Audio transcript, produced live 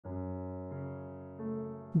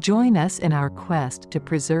Join us in our quest to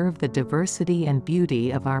preserve the diversity and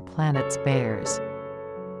beauty of our planet's bears.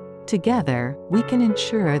 Together, we can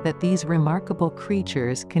ensure that these remarkable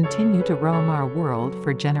creatures continue to roam our world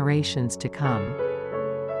for generations to come.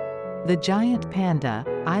 The giant panda,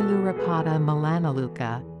 Ailuropoda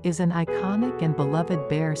melanoleuca, is an iconic and beloved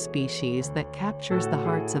bear species that captures the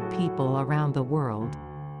hearts of people around the world.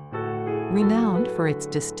 Renowned for its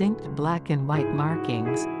distinct black and white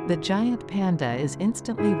markings, the giant panda is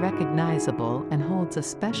instantly recognizable and holds a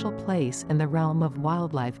special place in the realm of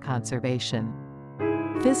wildlife conservation.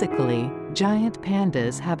 Physically, giant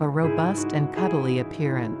pandas have a robust and cuddly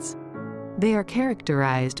appearance. They are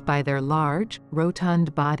characterized by their large,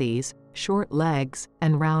 rotund bodies, short legs,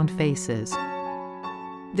 and round faces.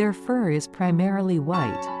 Their fur is primarily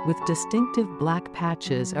white, with distinctive black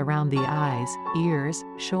patches around the eyes, ears,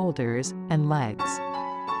 shoulders, and legs.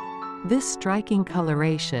 This striking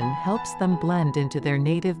coloration helps them blend into their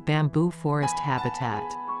native bamboo forest habitat.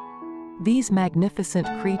 These magnificent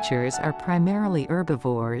creatures are primarily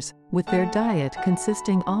herbivores, with their diet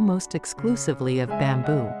consisting almost exclusively of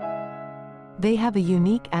bamboo. They have a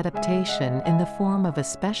unique adaptation in the form of a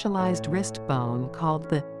specialized wrist bone called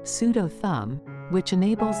the pseudo-thumb, which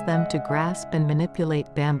enables them to grasp and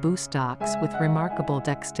manipulate bamboo stalks with remarkable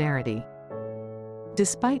dexterity.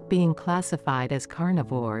 Despite being classified as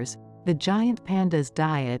carnivores, the giant panda's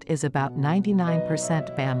diet is about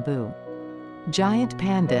 99% bamboo. Giant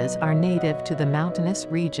pandas are native to the mountainous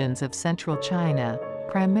regions of central China,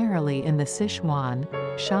 primarily in the Sichuan,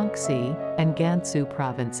 Shaanxi, and Gansu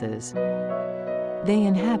provinces. They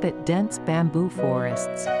inhabit dense bamboo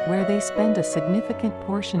forests, where they spend a significant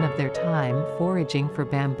portion of their time foraging for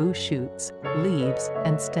bamboo shoots, leaves,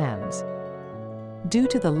 and stems. Due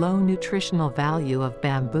to the low nutritional value of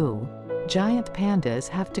bamboo, giant pandas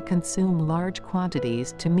have to consume large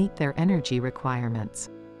quantities to meet their energy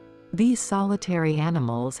requirements. These solitary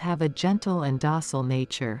animals have a gentle and docile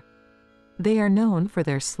nature. They are known for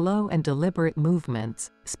their slow and deliberate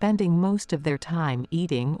movements, spending most of their time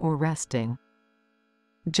eating or resting.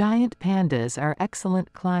 Giant pandas are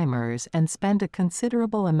excellent climbers and spend a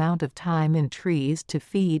considerable amount of time in trees to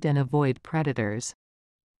feed and avoid predators.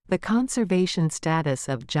 The conservation status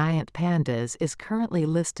of giant pandas is currently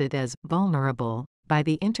listed as vulnerable by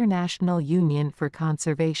the International Union for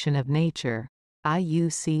Conservation of Nature,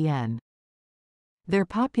 IUCN. Their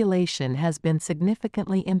population has been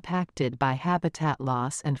significantly impacted by habitat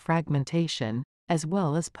loss and fragmentation, as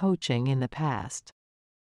well as poaching in the past.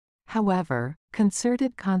 However,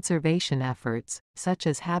 concerted conservation efforts, such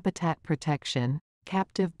as habitat protection,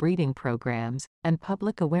 captive breeding programs, and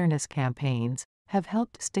public awareness campaigns, have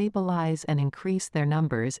helped stabilize and increase their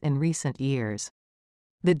numbers in recent years.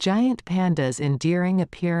 The giant panda's endearing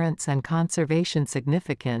appearance and conservation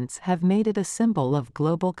significance have made it a symbol of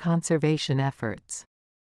global conservation efforts.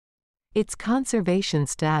 Its conservation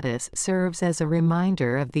status serves as a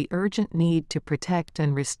reminder of the urgent need to protect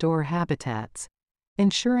and restore habitats,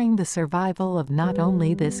 ensuring the survival of not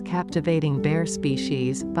only this captivating bear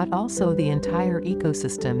species but also the entire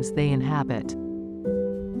ecosystems they inhabit.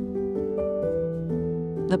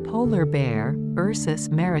 The polar bear, Ursus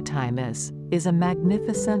maritimus, is a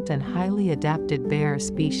magnificent and highly adapted bear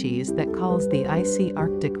species that calls the icy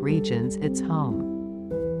Arctic regions its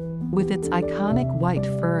home. With its iconic white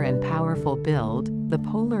fur and powerful build, the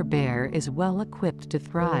polar bear is well equipped to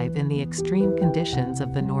thrive in the extreme conditions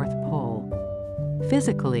of the North Pole.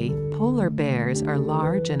 Physically, polar bears are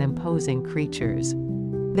large and imposing creatures.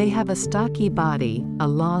 They have a stocky body, a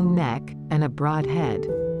long neck, and a broad head.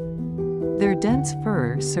 Their dense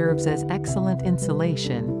fur serves as excellent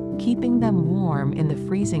insulation, keeping them warm in the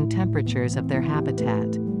freezing temperatures of their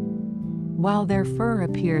habitat. While their fur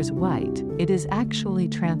appears white, it is actually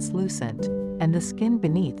translucent, and the skin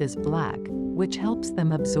beneath is black, which helps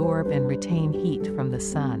them absorb and retain heat from the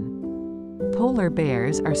sun. Polar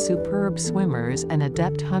bears are superb swimmers and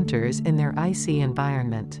adept hunters in their icy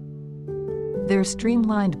environment. Their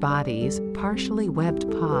streamlined bodies, partially webbed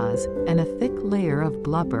paws, and a thick layer of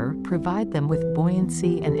blubber provide them with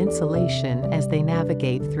buoyancy and insulation as they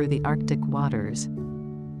navigate through the Arctic waters.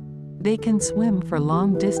 They can swim for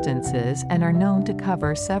long distances and are known to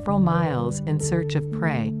cover several miles in search of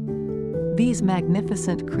prey. These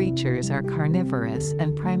magnificent creatures are carnivorous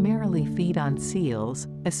and primarily feed on seals,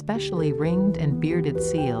 especially ringed and bearded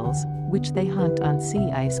seals, which they hunt on sea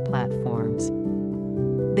ice platforms.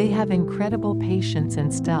 They have incredible patience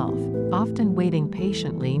and stealth, often waiting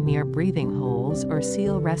patiently near breathing holes or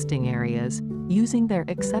seal resting areas, using their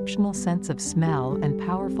exceptional sense of smell and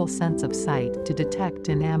powerful sense of sight to detect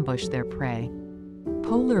and ambush their prey.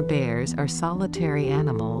 Polar bears are solitary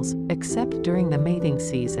animals, except during the mating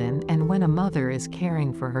season and when a mother is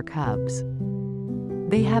caring for her cubs.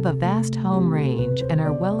 They have a vast home range and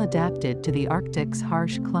are well adapted to the Arctic's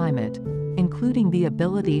harsh climate, including the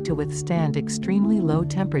ability to withstand extremely low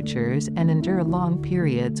temperatures and endure long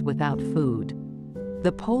periods without food.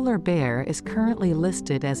 The polar bear is currently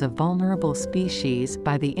listed as a vulnerable species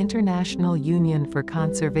by the International Union for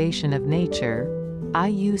Conservation of Nature,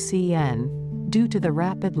 IUCN, due to the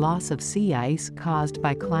rapid loss of sea ice caused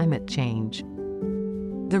by climate change.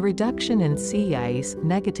 The reduction in sea ice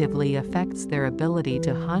negatively affects their ability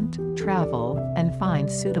to hunt, travel, and find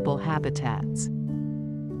suitable habitats.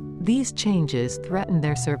 These changes threaten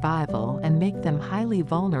their survival and make them highly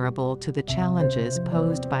vulnerable to the challenges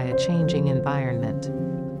posed by a changing environment.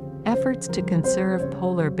 Efforts to conserve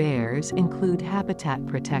polar bears include habitat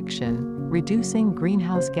protection, reducing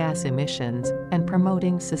greenhouse gas emissions, and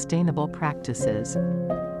promoting sustainable practices.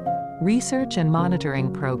 Research and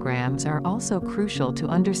monitoring programs are also crucial to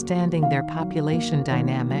understanding their population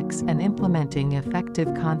dynamics and implementing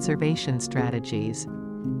effective conservation strategies.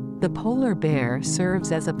 The polar bear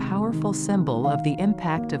serves as a powerful symbol of the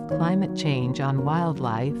impact of climate change on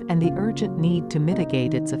wildlife and the urgent need to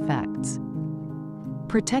mitigate its effects.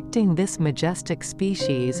 Protecting this majestic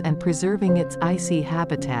species and preserving its icy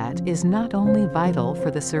habitat is not only vital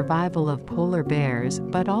for the survival of polar bears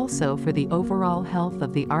but also for the overall health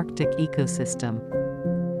of the Arctic ecosystem.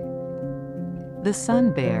 The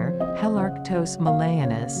sun bear, Helarctos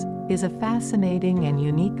malayanus, is a fascinating and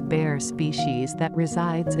unique bear species that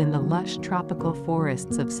resides in the lush tropical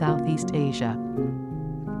forests of Southeast Asia.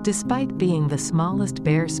 Despite being the smallest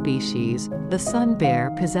bear species, the sun bear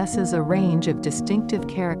possesses a range of distinctive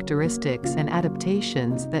characteristics and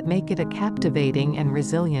adaptations that make it a captivating and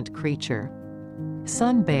resilient creature.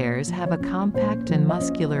 Sun bears have a compact and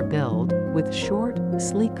muscular build, with short,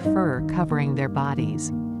 sleek fur covering their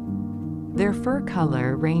bodies. Their fur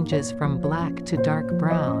color ranges from black to dark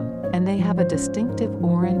brown, and they have a distinctive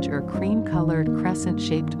orange or cream-colored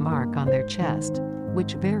crescent-shaped mark on their chest,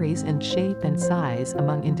 which varies in shape and size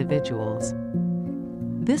among individuals.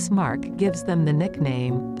 This mark gives them the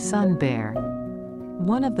nickname sun bear.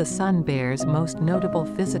 One of the sun bear's most notable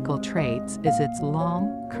physical traits is its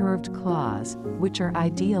long, curved claws, which are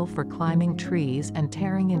ideal for climbing trees and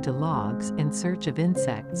tearing into logs in search of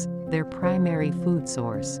insects, their primary food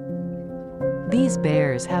source. These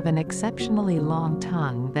bears have an exceptionally long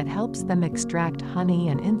tongue that helps them extract honey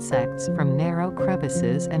and insects from narrow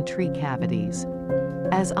crevices and tree cavities.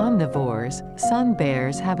 As omnivores, sun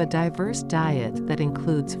bears have a diverse diet that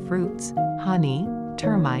includes fruits, honey,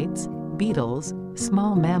 termites, beetles,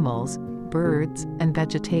 small mammals, birds, and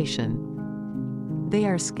vegetation. They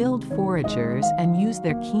are skilled foragers and use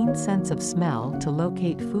their keen sense of smell to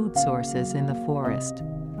locate food sources in the forest.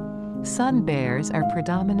 Sun bears are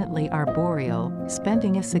predominantly arboreal,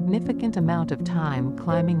 spending a significant amount of time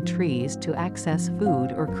climbing trees to access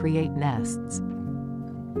food or create nests.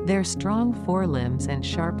 Their strong forelimbs and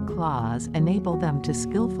sharp claws enable them to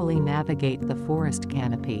skillfully navigate the forest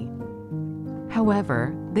canopy.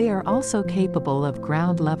 However, they are also capable of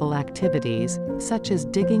ground-level activities, such as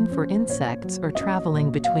digging for insects or traveling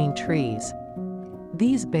between trees.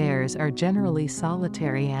 These bears are generally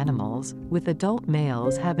solitary animals, with adult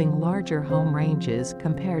males having larger home ranges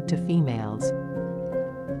compared to females.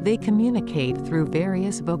 They communicate through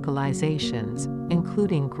various vocalizations,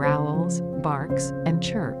 including growls, barks, and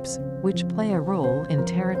chirps, which play a role in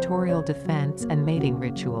territorial defense and mating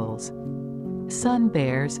rituals. Sun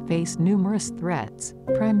bears face numerous threats,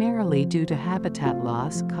 primarily due to habitat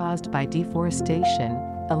loss caused by deforestation,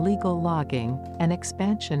 illegal logging, and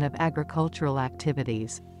expansion of agricultural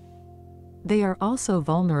activities. They are also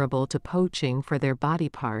vulnerable to poaching for their body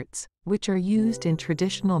parts, which are used in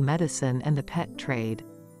traditional medicine and the pet trade.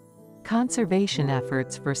 Conservation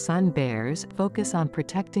efforts for sun bears focus on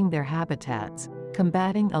protecting their habitats,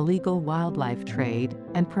 combating illegal wildlife trade,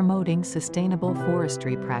 and promoting sustainable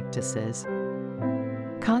forestry practices.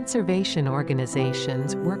 Conservation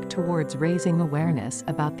organizations work towards raising awareness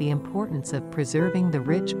about the importance of preserving the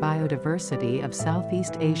rich biodiversity of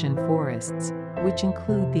Southeast Asian forests, which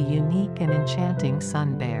include the unique and enchanting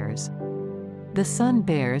sun bears. The sun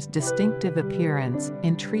bear's distinctive appearance,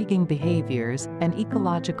 intriguing behaviors, and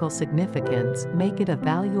ecological significance make it a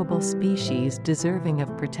valuable species deserving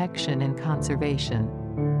of protection and conservation.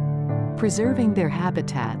 Preserving their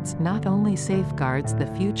habitats not only safeguards the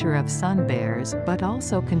future of sun bears but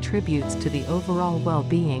also contributes to the overall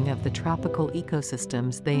well-being of the tropical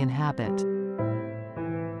ecosystems they inhabit.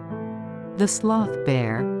 The sloth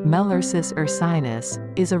bear, Melursus ursinus,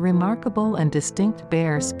 is a remarkable and distinct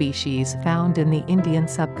bear species found in the Indian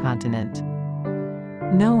subcontinent.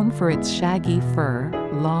 Known for its shaggy fur,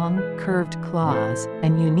 long, curved claws,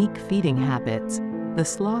 and unique feeding habits, the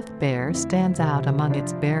sloth bear stands out among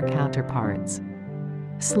its bear counterparts.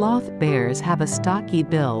 Sloth bears have a stocky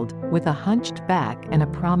build, with a hunched back and a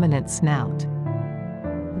prominent snout.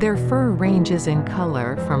 Their fur ranges in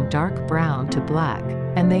color from dark brown to black,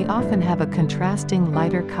 and they often have a contrasting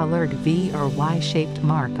lighter-colored V or Y-shaped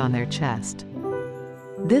mark on their chest.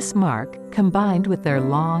 This mark, combined with their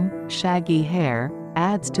long, shaggy hair,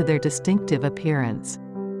 adds to their distinctive appearance.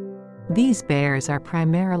 These bears are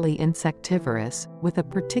primarily insectivorous, with a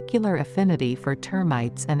particular affinity for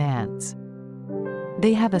termites and ants.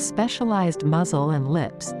 They have a specialized muzzle and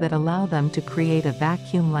lips that allow them to create a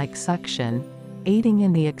vacuum-like suction, aiding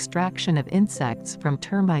in the extraction of insects from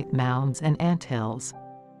termite mounds and anthills.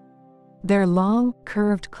 Their long,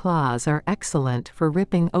 curved claws are excellent for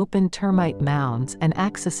ripping open termite mounds and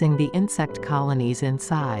accessing the insect colonies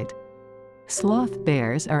inside. Sloth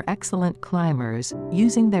bears are excellent climbers,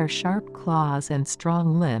 using their sharp claws and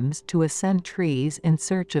strong limbs to ascend trees in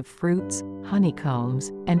search of fruits,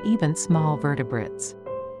 honeycombs, and even small vertebrates.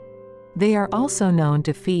 They are also known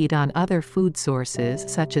to feed on other food sources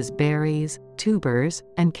such as berries, tubers,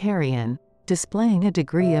 and carrion, displaying a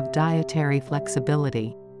degree of dietary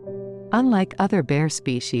flexibility. Unlike other bear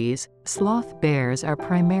species, sloth bears are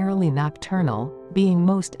primarily nocturnal, being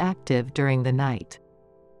most active during the night.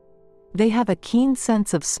 They have a keen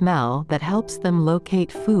sense of smell that helps them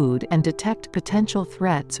locate food and detect potential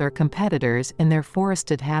threats or competitors in their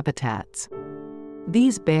forested habitats.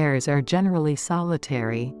 These bears are generally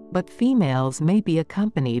solitary, but females may be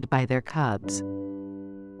accompanied by their cubs.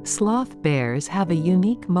 Sloth bears have a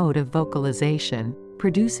unique mode of vocalization,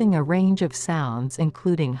 producing a range of sounds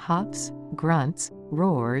including huffs, grunts,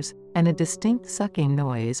 roars, and a distinct sucking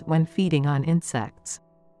noise when feeding on insects.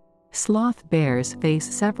 Sloth bears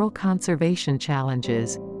face several conservation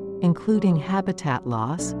challenges, including habitat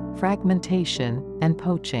loss, fragmentation, and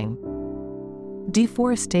poaching.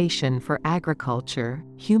 Deforestation for agriculture,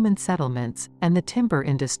 human settlements, and the timber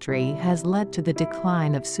industry has led to the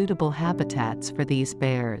decline of suitable habitats for these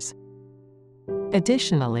bears.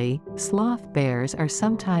 Additionally, sloth bears are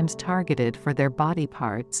sometimes targeted for their body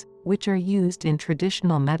parts, which are used in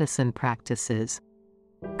traditional medicine practices.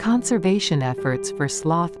 Conservation efforts for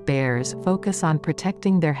sloth bears focus on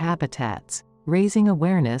protecting their habitats, raising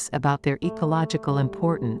awareness about their ecological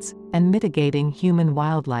importance, and mitigating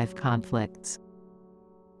human-wildlife conflicts.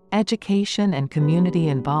 Education and community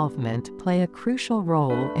involvement play a crucial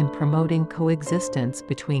role in promoting coexistence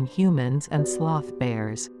between humans and sloth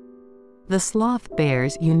bears. The sloth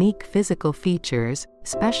bear's unique physical features,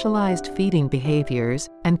 specialized feeding behaviors,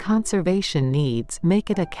 and conservation needs make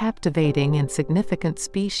it a captivating and significant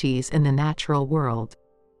species in the natural world.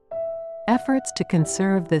 Efforts to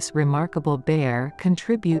conserve this remarkable bear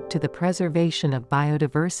contribute to the preservation of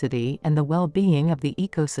biodiversity and the well-being of the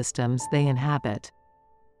ecosystems they inhabit.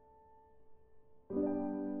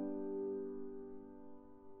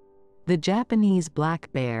 The Japanese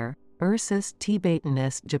black bear, Ursus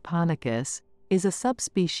thibetanus japonicus, is a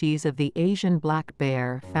subspecies of the Asian black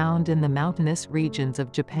bear found in the mountainous regions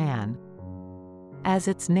of Japan. As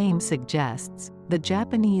its name suggests, the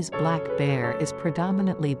Japanese black bear is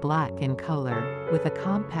predominantly black in color, with a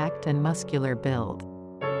compact and muscular build.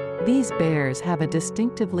 These bears have a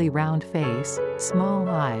distinctively round face, small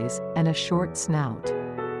eyes, and a short snout.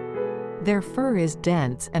 Their fur is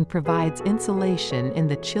dense and provides insulation in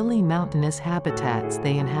the chilly mountainous habitats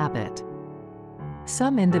they inhabit.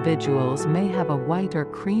 Some individuals may have a white or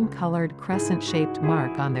cream-colored crescent-shaped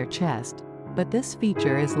mark on their chest, but this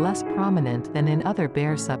feature is less prominent than in other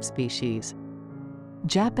bear subspecies.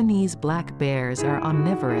 Japanese black bears are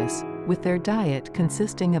omnivorous, with their diet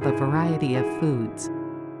consisting of a variety of foods.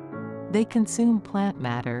 They consume plant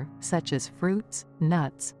matter, such as fruits,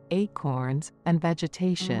 nuts, acorns, and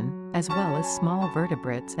vegetation, as well as small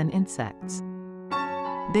vertebrates and insects.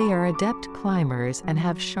 They are adept climbers and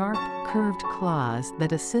have sharp, curved claws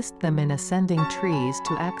that assist them in ascending trees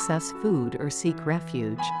to access food or seek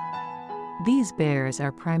refuge. These bears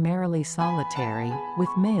are primarily solitary, with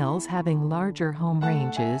males having larger home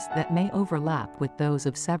ranges that may overlap with those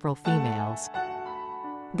of several females.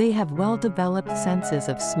 They have well-developed senses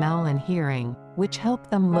of smell and hearing, which help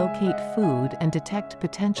them locate food and detect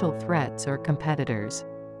potential threats or competitors.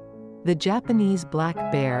 The Japanese black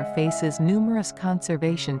bear faces numerous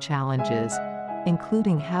conservation challenges,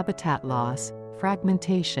 including habitat loss,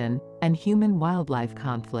 fragmentation, and human-wildlife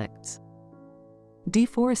conflicts.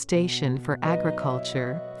 Deforestation for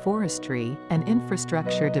agriculture, forestry, and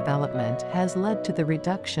infrastructure development has led to the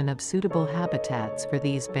reduction of suitable habitats for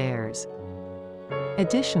these bears.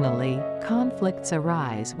 Additionally, conflicts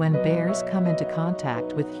arise when bears come into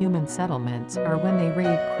contact with human settlements or when they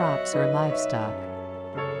raid crops or livestock.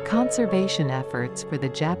 Conservation efforts for the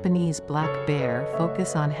Japanese black bear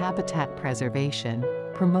focus on habitat preservation,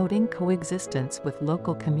 promoting coexistence with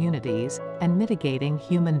local communities, and mitigating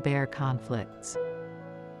human-bear conflicts.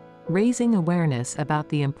 Raising awareness about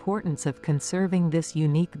the importance of conserving this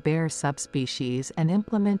unique bear subspecies and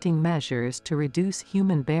implementing measures to reduce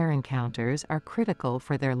human-bear encounters are critical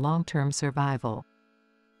for their long-term survival.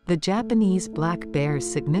 The Japanese black bear's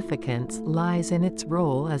significance lies in its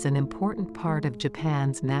role as an important part of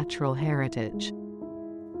Japan's natural heritage.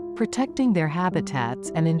 Protecting their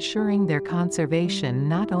habitats and ensuring their conservation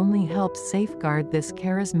not only helps safeguard this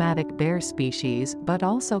charismatic bear species but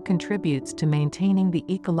also contributes to maintaining the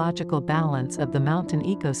ecological balance of the mountain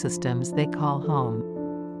ecosystems they call home.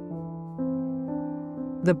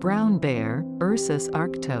 The brown bear, Ursus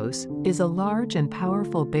arctos, is a large and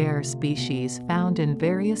powerful bear species found in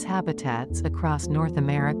various habitats across North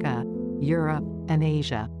America, Europe, and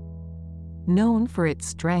Asia. Known for its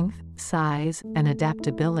strength, size, and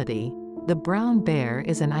adaptability, the brown bear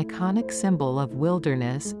is an iconic symbol of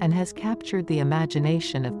wilderness and has captured the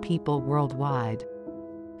imagination of people worldwide.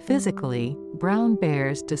 Physically, brown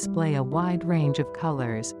bears display a wide range of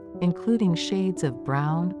colors, including shades of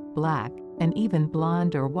brown, black, and even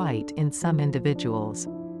blonde or white in some individuals.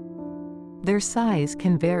 Their size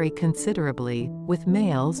can vary considerably, with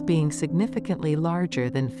males being significantly larger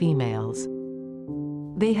than females.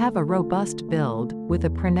 They have a robust build, with a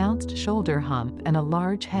pronounced shoulder hump and a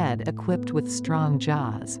large head equipped with strong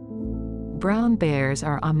jaws. Brown bears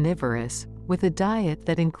are omnivorous, with a diet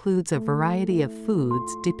that includes a variety of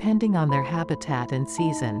foods depending on their habitat and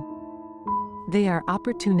season. They are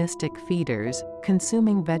opportunistic feeders,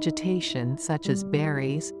 consuming vegetation such as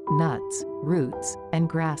berries, nuts, roots, and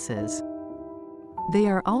grasses. They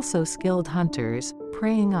are also skilled hunters,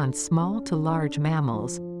 preying on small to large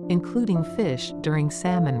mammals, including fish during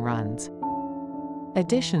salmon runs.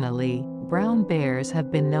 Additionally, brown bears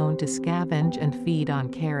have been known to scavenge and feed on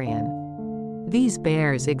carrion. These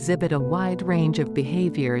bears exhibit a wide range of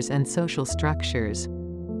behaviors and social structures.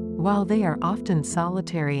 While they are often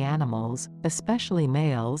solitary animals, especially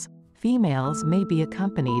males, females may be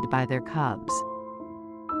accompanied by their cubs.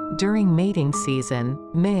 During mating season,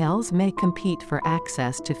 males may compete for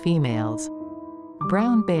access to females.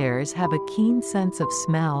 Brown bears have a keen sense of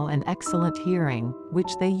smell and excellent hearing,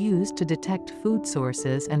 which they use to detect food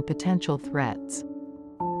sources and potential threats.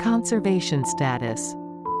 Conservation status.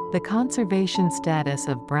 The conservation status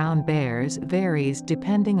of brown bears varies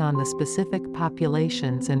depending on the specific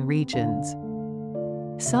populations and regions.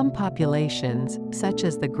 Some populations, such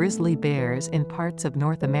as the grizzly bears in parts of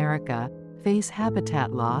North America, face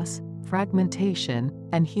habitat loss, fragmentation,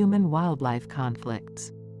 and human-wildlife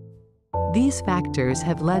conflicts. These factors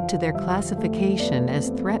have led to their classification as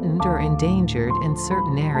threatened or endangered in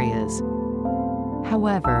certain areas.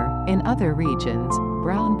 However, in other regions,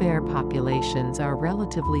 brown bear populations are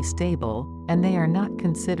relatively stable, and they are not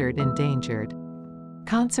considered endangered.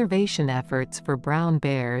 Conservation efforts for brown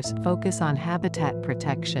bears focus on habitat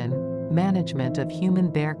protection, management of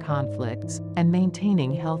human-bear conflicts, and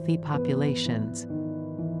maintaining healthy populations.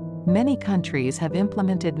 Many countries have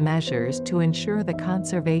implemented measures to ensure the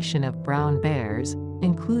conservation of brown bears,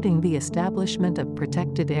 including the establishment of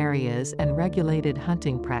protected areas and regulated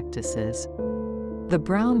hunting practices. The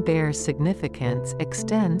brown bear's significance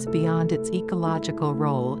extends beyond its ecological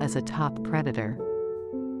role as a top predator.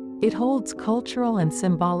 It holds cultural and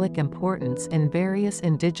symbolic importance in various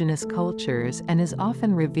indigenous cultures and is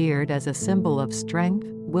often revered as a symbol of strength,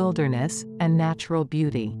 wilderness, and natural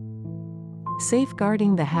beauty.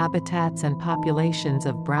 Safeguarding the habitats and populations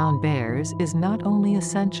of brown bears is not only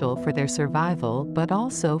essential for their survival but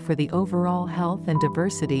also for the overall health and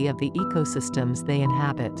diversity of the ecosystems they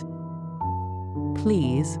inhabit.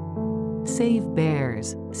 Please, save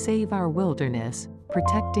bears, save our wilderness,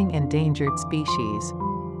 protecting endangered species.